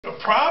The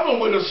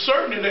problem with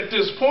asserting it at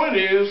this point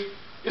is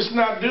it's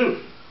not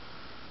due.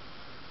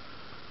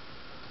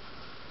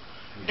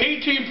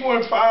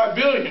 $18.5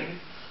 billion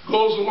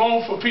goes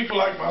along for people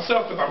like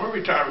myself, because I'm a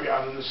retiree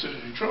out in the city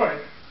of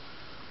Detroit.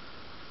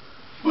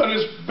 But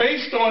it's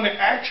based on the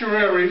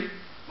actuary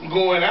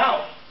going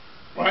out,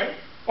 right,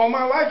 on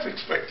my life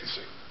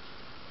expectancy.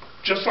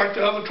 Just like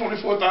the other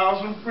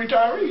 24,000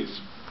 retirees.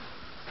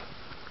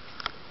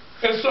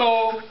 And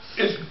so,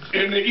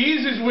 and the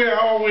easiest way I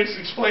always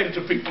explain it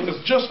to people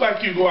is just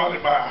like you go out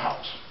and buy a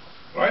house,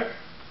 right?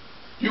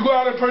 You go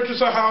out and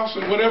purchase a house,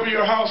 and whatever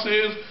your house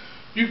is,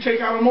 you take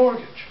out a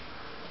mortgage.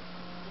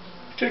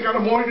 You take out a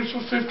mortgage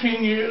for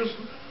 15 years,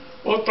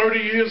 or 30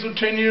 years, or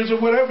 10 years, or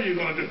whatever you're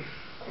going to do.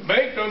 The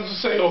bank doesn't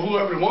say, or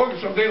whoever the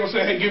mortgage company, they're going to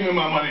say, hey, give me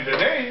my money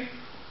today.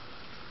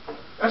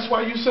 That's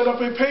why you set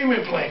up a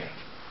payment plan.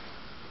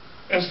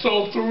 And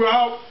so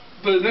throughout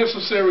the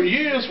necessary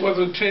years,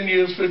 whether 10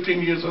 years,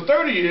 15 years, or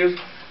 30 years,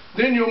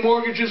 then your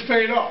mortgage is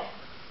paid off.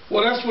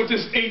 Well, that's what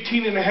this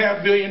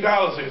 $18.5 billion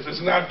is.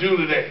 It's not due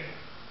today.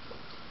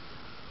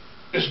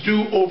 It's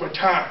due over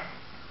time.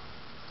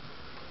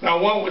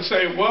 Now, one would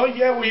say, well,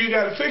 yeah, well, you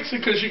got to fix it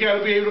because you got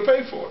to be able to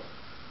pay for it.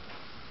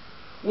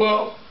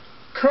 Well,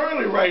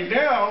 currently, right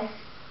now,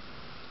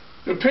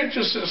 the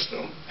pension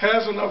system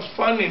has enough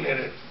funding in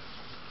it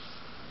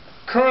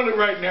currently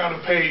right now to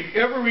pay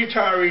every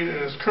retiree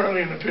that is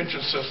currently in the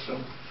pension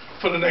system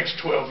for the next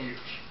 12 years.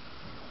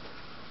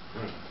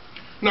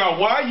 Now,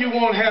 why you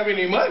won't have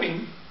any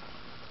money,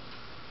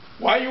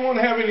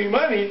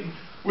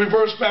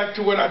 reverts back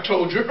to what I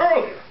told you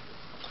earlier.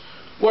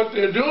 What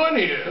they're doing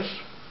is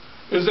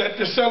that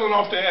they're selling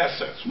off the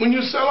assets. When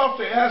you sell off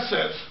the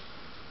assets,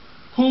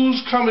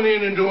 who's coming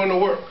in and doing the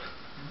work?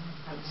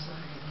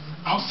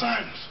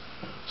 Outsiders.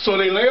 So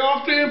they lay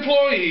off the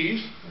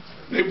employees,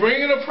 they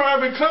bring in a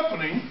private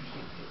company,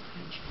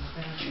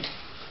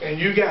 and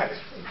you got it.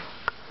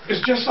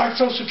 It's just like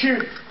Social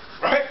Security,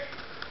 right?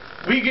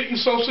 We getting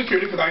Social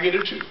Security because I get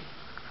it too.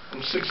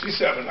 I'm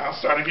 67 now,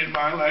 started getting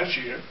mine last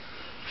year,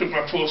 took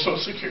my full Social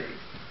Security.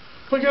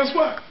 But guess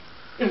what?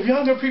 If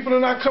younger people are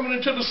not coming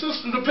into the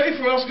system to pay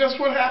for us, guess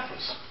what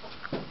happens?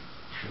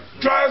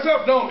 Dries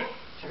up, don't it?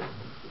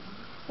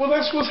 Well,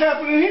 that's what's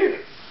happening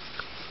here.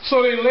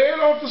 So they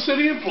laid off the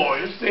city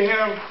employees. They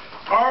have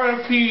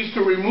RFPs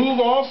to remove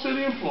all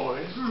city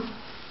employees.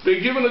 They're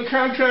giving the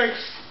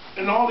contracts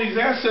and all these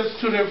assets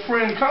to their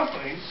friend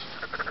companies.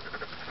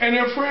 And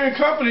their friend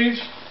companies,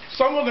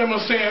 some of them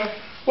are saying,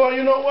 well,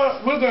 you know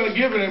what? We're going to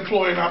give an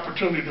employee an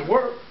opportunity to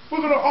work.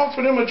 We're going to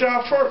offer them a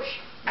job first.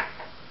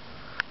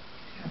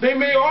 They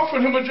may offer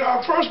him a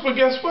job first, but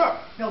guess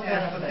what?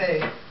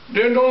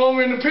 They're no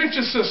longer in the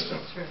pension system.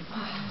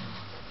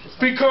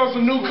 Because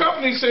the new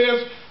company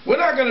says,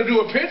 we're not going to do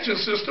a pension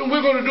system,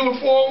 we're going to do a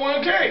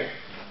 401k.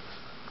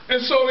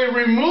 And so they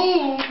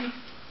removed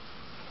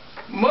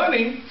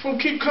money from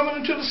keep coming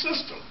into the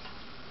system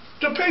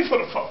to pay for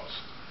the folks.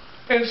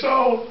 And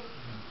so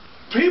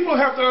people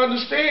have to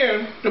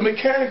understand the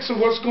mechanics of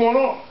what's going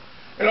on.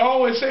 And I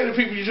always say to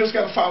people, you just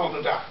got to follow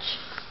the dots.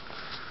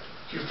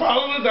 You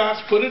follow the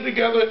dots, put it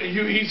together, and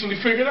you easily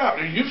figure it out.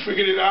 And you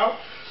figured it out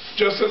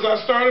just as I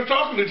started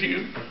talking to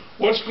you,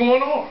 what's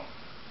going on.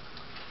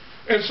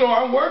 And so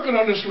I'm working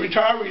on this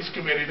retirees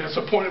committee that's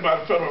appointed by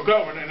the federal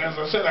government. And as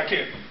I said, I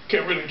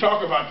can't really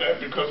talk about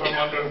that because I'm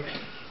under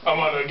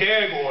a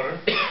gag order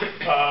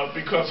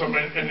because I'm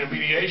in the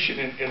mediation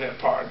in that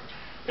part.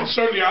 And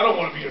certainly I don't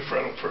want to be a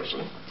federal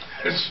person.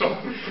 And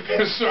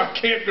so I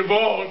can't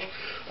divulge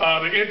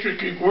the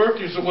intricate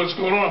workings of what's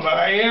going on. But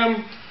I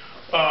am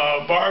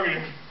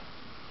bargaining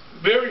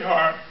very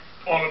hard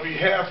on the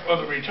behalf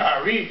of the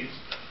retirees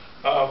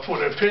for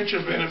their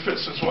pension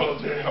benefits as well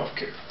as their health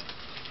care.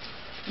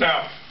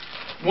 Now,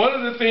 one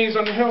of the things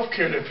on the health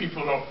care that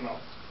people don't know,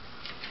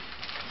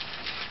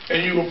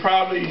 and you will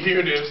probably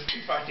hear this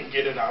if I can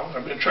get it out.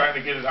 I've been trying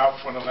to get it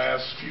out for the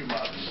last few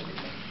months.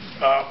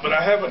 But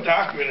I have a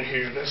document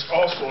here that's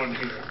also in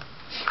here.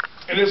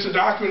 And it's a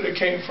document that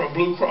came from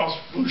Blue Cross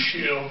Blue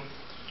Shield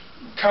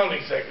County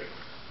Executive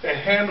that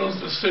handles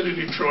the city of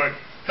Detroit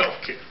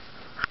health care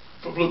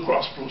for Blue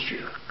Cross Blue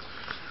Shield.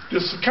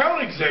 This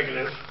county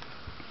executive,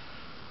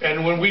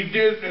 and when we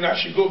did, and I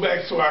should go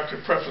back so I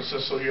could preface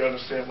this so you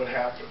understand what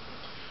happened.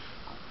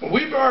 When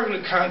we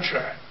bargained a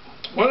contract,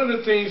 one of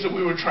the things that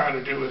we were trying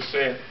to do is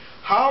say,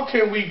 how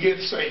can we get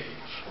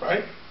savings,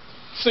 right?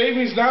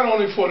 Savings not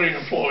only for the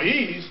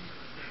employees,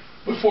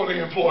 but for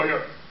the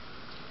employer.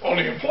 On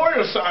the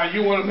employer side,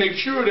 you want to make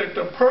sure that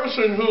the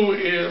person who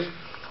is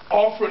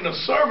offering the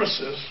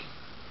services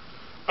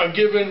are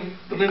giving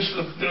the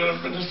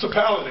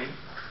municipality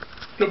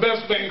the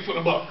best bang for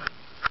the buck,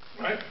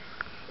 right?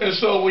 And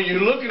so when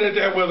you're looking at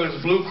that, whether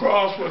it's Blue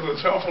Cross, whether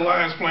it's Health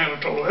Alliance Plan or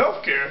Total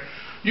Health Care,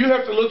 you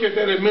have to look at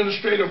that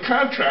administrative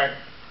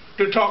contract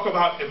to talk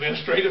about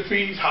administrative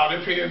fees, how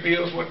they're paying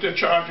bills, what they're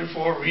charging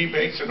for,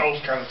 rebates, and those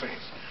kind of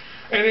things.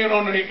 And then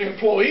on the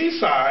employee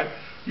side,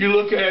 you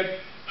look at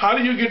how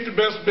do you get the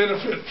best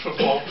benefit for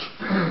folks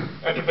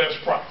at the best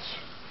price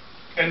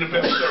and the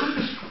best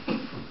service.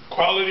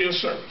 Quality of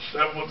service.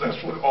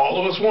 That's what all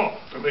of us want,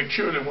 to make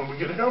sure that when we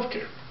get health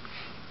care.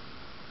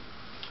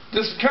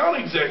 This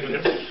county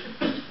executive,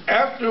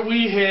 after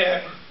we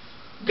had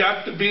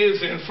got the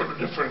bids in for the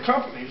different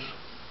companies,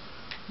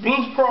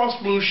 Blue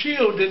Cross Blue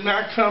Shield did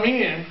not come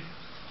in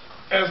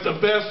as the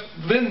best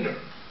vendor.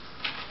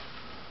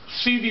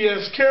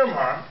 CVS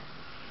Caremark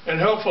and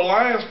Health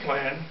Alliance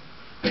Plan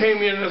came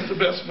in as the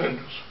best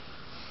vendors.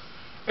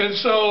 And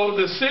so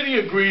the city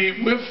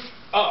agreed with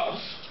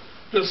us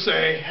to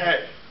say,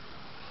 hey,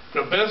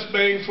 the best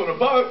bang for the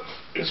buck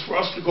is for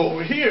us to go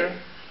over here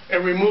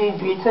and remove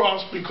Blue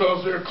Cross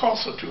because their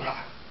costs are too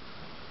high.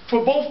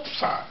 For both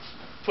sides,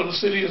 for the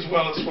city as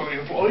well as for the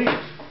employees.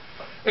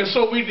 And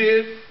so we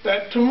did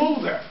that to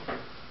move that.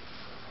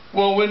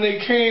 Well, when they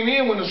came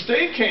in, when the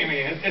state came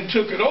in and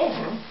took it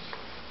over,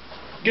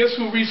 guess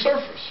who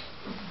resurfaced?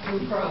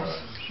 Blue Cross.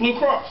 Blue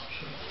Cross.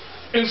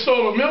 And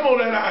so the memo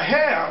that I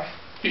have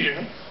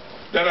here,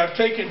 that I've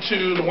taken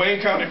to the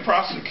Wayne County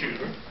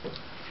prosecutor,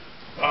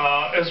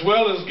 as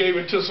well as gave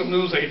it to some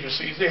news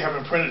agencies, they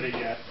haven't printed it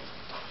yet.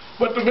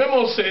 But the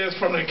memo says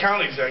from the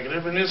county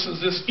executive, and this is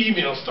this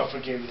email stuff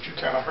again that you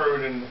kind of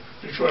heard in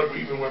Detroit,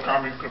 even with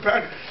Kwame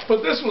Kilpatrick,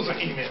 but this was an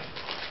email.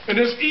 And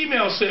this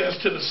email says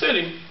to the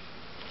city,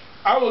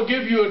 I will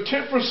give you a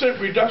 10%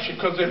 reduction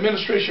because the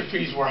administration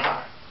fees were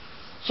high.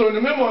 So in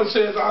the memo it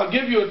says, I'll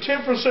give you a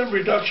 10%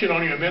 reduction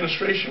on your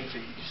administration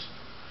fees.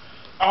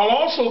 I'll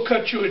also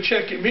cut you a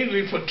check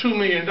immediately for $2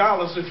 million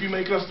if you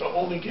make us the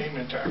only game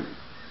in town.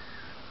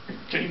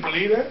 Can you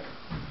believe that?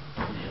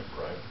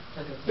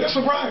 That's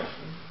a bribe.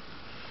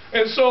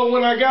 And so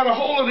when I got a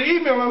hold of the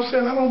email, I was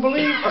saying, I don't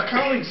believe a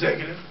county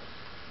executive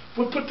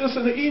would put this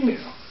in the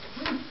email.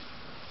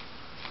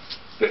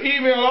 The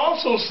email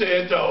also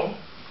said, though,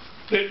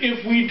 that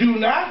if we do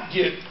not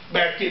get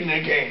back in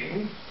the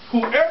game,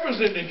 whoever's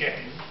in the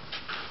game,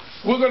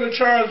 we're going to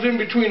charge them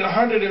between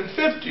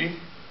 $150,000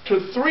 to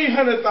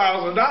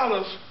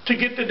 $300,000 to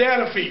get the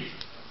data feed.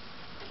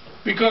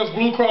 Because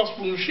Blue Cross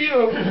Blue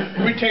Shield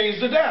retains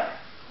the data,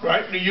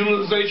 right? The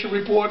utilization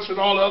reports and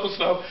all the other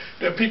stuff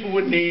that people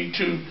would need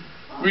to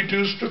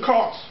reduce the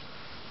cost.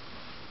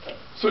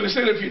 So they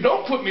said, if you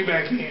don't put me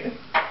back in,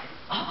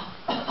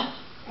 I'm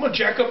going to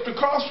jack up the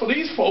cost for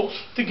these folks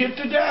to get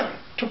the data,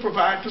 to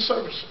provide the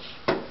services.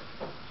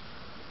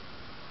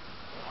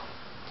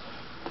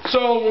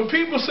 So when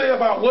people say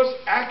about what's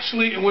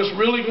actually and what's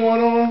really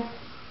going on,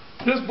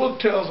 this book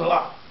tells a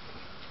lot.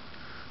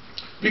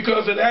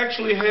 Because it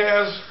actually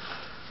has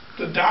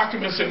the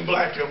documents in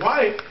black and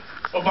white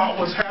about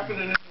what's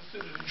happening in the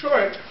city of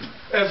Detroit,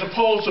 as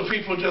opposed to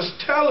people just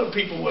telling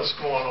people what's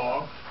going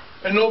on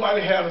and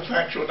nobody having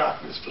factual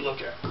documents to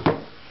look at.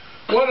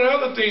 One of the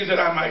other things that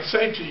I might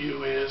say to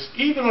you is,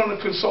 even on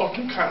the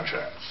consulting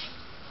contracts,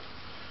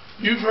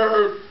 you've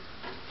heard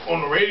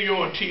on the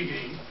radio and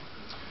TV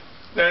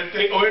that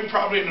they, or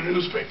probably in the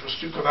newspapers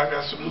too, because I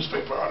got some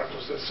newspaper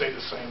articles that say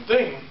the same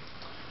thing.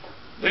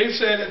 They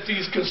said that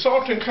these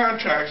consulting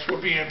contracts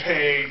were being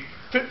paid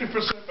 50%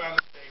 by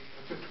the state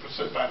and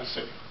 50% by the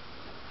city.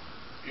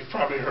 You've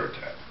probably heard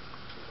that.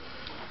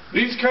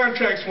 These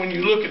contracts, when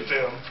you look at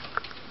them,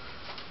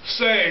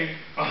 say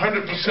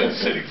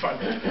 100% city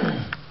funded.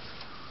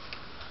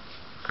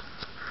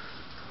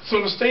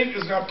 So the state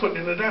is not putting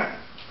in a dime.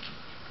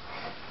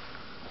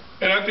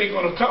 And I think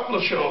on a couple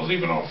of shows,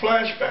 even on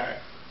Flashpoint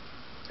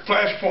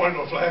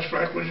or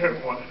Flashback, whichever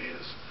one it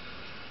is,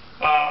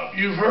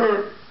 you've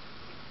heard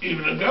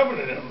even the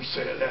governor and them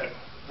say that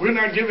we're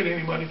not giving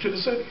any money to the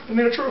city, and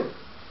they're true.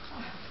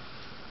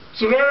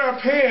 So they're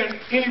not paying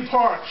any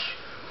parts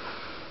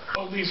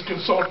of these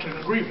consulting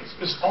agreements.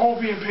 It's all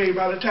being paid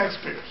by the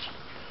taxpayers.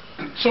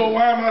 So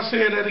why am I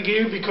saying that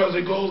again? Because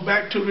it goes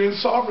back to the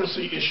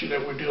insolvency issue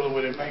that we're dealing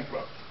with in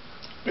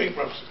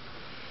bankruptcy.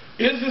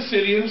 Is the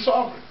city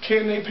insolvent?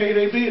 Can they pay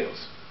their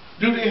bills?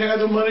 Do they have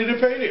the money to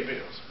pay their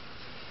bills?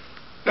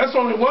 That's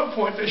only one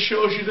point that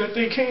shows you that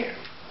they can.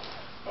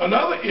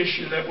 Another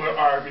issue that we're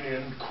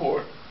arguing in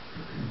court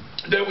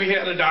that we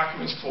had the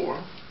documents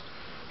for,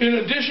 in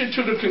addition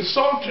to the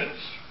consultants,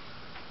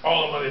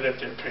 all the money that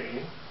they're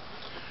paying,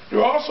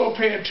 they're also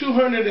paying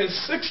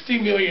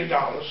 $260 million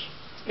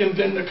in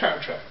vendor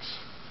contracts.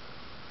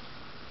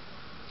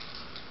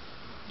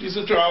 These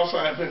are to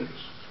outside vendors.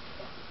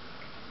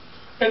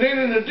 And then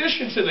in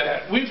addition to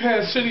that, we've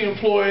had city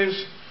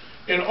employees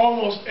in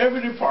almost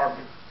every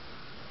department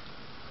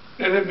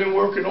that have been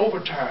working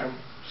overtime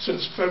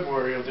since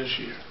February of this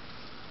year.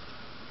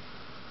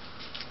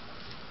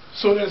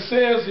 So what it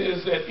says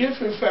is that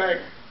if in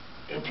fact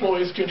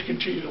employees can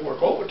continue to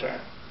work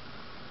overtime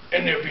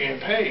and they're being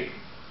paid,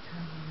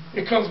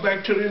 it comes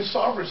back to the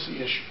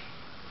insolvency issue.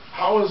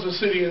 How is the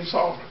city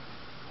insolvent?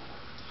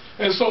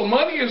 And so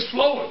money is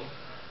flowing.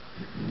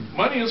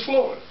 Money is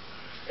flowing.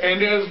 And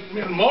there's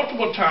been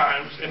multiple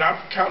times, and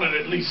I've counted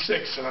at least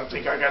 6, and I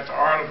think I got the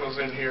articles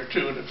in here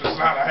too, and if it's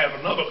not, I have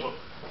another book.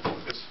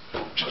 It's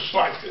just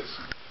like this.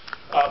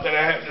 That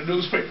I have the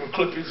newspaper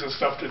clippings and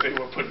stuff that they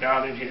were putting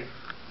out in here.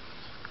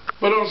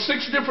 But on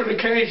 6 different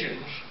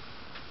occasions,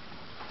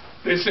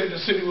 they said the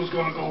city was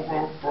going to go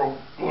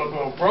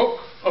broke,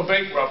 or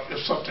bankrupt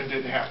if something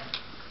didn't happen.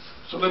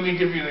 So let me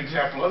give you an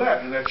example of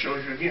that, and that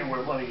shows you again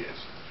where money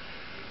is.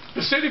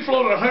 The city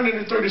floated a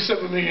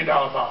 $137 million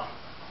bond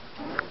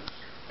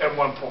at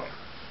one point.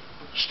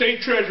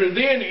 State Treasurer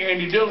then,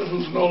 Andy Dillon,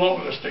 who's no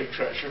longer the State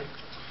Treasurer,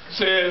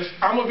 says,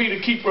 I'm going to be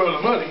the keeper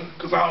of the money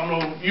because I don't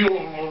know, you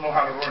don't know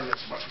how to run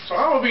this money. So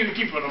I'm going to be the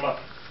keeper of the money.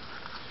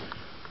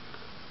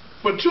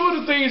 But two of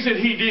the things that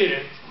he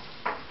did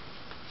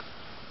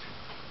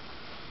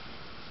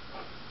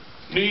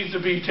needs to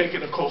be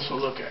taken a closer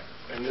look at.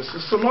 And this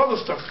is some other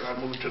stuff that I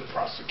moved to the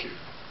prosecutor.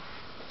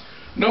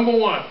 Number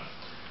one,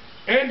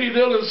 Andy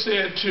Dillon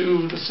said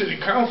to the city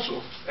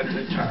council at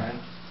the time,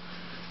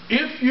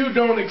 if you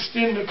don't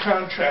extend the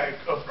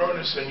contract of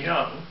Ernst &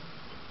 Young,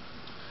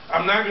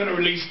 I'm not going to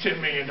release $10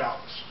 million.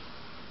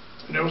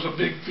 And there was a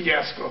big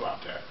fiasco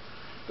about that.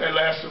 That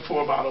lasted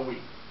for about a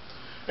week.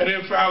 And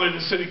then finally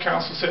the city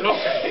council said,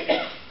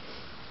 okay,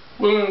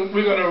 we're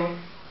going to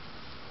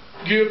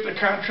give the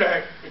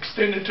contract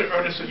extended to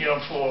Ernst &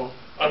 Young for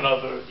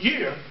another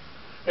year.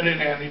 And then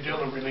Andy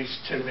Dillon released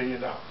 $10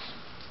 million.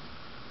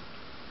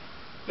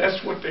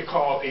 That's what they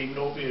call a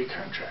no-bid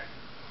contract,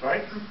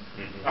 right?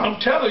 Mm-hmm. I'm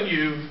telling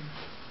you,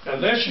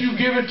 unless you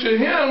give it to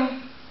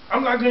him,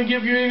 I'm not going to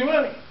give you any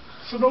money.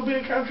 It's a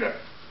no-bid contract.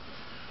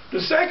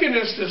 The second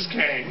instance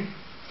came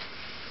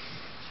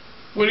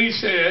when he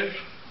said,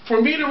 for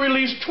me to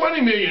release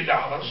 $20 million,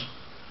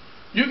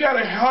 you got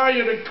to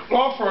hire the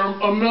law firm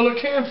of Miller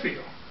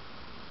Canfield.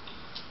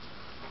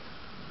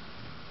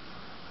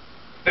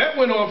 That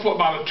went on for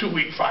about a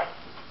 2-week fight.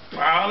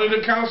 Finally,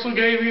 the council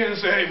gave in and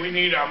said, hey, we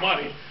need our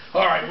money.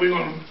 All right, we're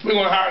going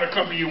to hire the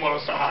company you want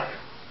us to hire.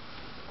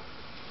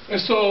 And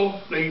so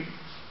they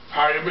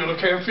hired Miller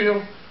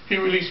Canfield. He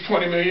released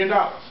 $20 million.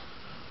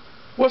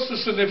 What's the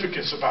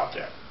significance about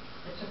that?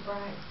 It's a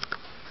bribe.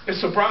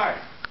 It's a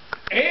bribe.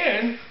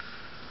 And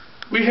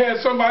we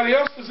had somebody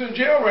else that's in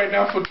jail right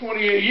now for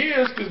 28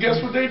 years because guess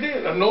what they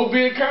did? A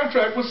no-bid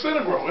contract with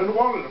Central in the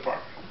water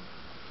department.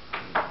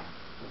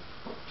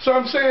 So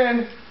I'm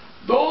saying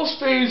those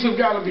things have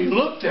got to be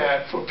looked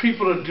at for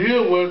people to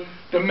deal with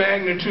the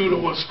magnitude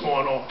of what's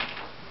going on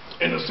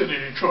in the city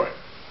of Detroit.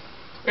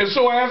 And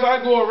so as I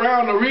go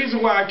around, the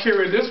reason why I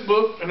carry this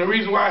book and the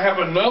reason why I have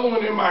another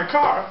one in my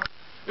car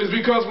is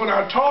because when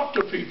I talk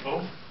to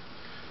people,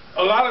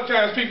 a lot of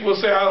times people will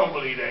say, I don't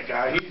believe that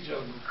guy. He's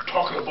just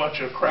talking a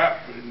bunch of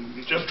crap and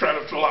he's just trying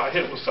to fill our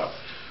head with stuff.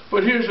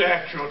 But here's the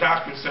actual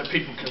documents that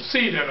people can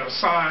see that are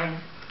signed.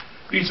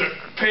 These are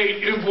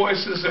paid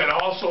invoices that I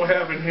also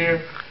have in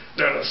here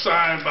that are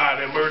signed by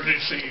the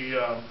emergency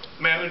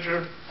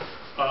manager,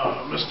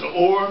 Mr.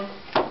 Orr,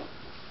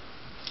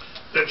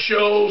 that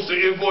shows the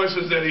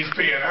invoices that he's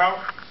paying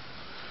out.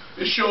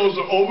 It shows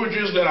the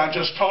overages that I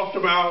just talked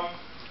about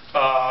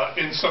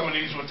in some of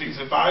these with these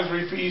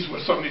advisory fees, where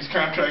some of these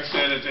contracts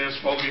said that they're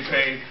supposed to be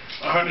paid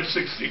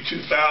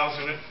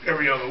 $162,000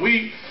 every other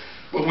week.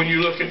 But when you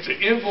look at the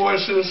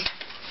invoices,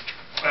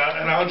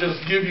 and I'll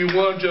just give you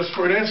one just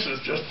for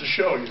instance, just to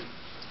show you.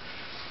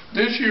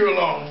 This year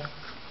alone,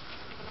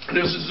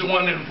 this is the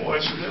one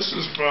invoice, and this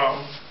is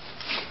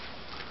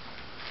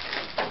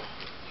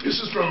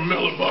from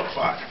Miller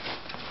Buckfire.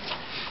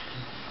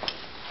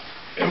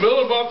 In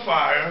Miller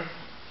Buckfire,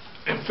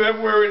 in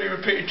February they were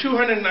paid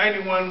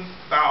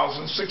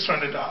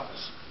 $291,600.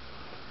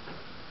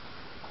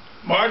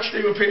 March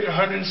they were paid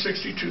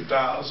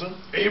 $162,000,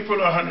 April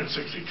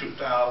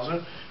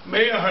 $162,000,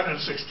 May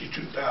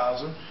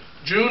 $162,000,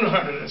 June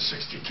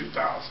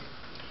 $162,000.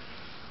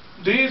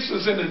 This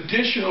is in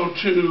additional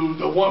to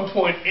the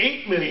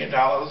 $1.8 million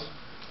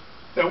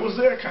that was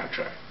their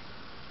contract.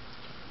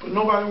 But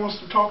nobody wants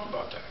to talk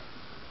about that.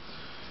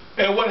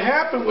 And what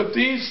happened with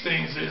these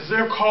things is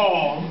they're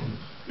called,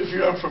 if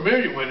you're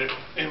unfamiliar with it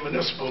in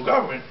municipal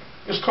government,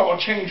 it's called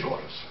change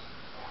orders.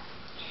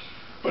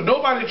 But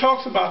nobody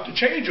talks about the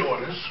change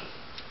orders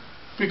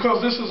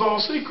because this is all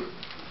secret.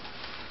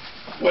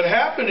 What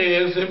happened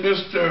is that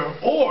Mr.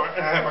 Orr,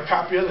 and I have a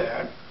copy of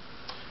that,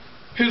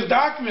 his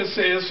document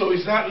says, so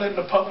he's not letting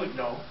the public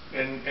know,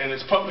 and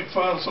it's public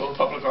funds, so the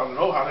public ought to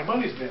know how their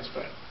money's being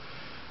spent.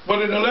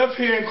 But in the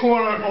left-hand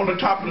corner on the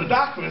top of the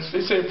documents,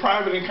 they say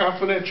private and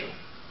confidential.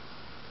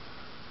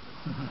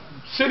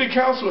 City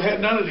Council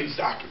had none of these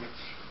documents.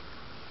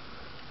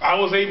 I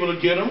was able to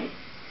get them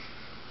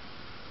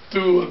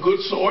through a good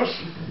source,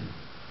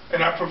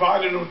 and I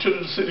provided them to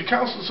the City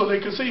Council so they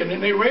could see it. And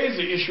then they raised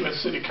the issue at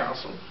City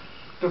Council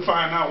to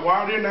find out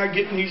why they're not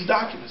getting these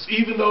documents.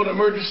 Even though the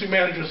emergency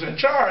manager's in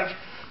charge,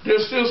 they're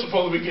still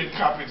supposed to be getting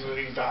copies of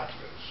these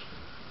documents.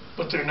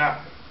 But they're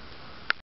not.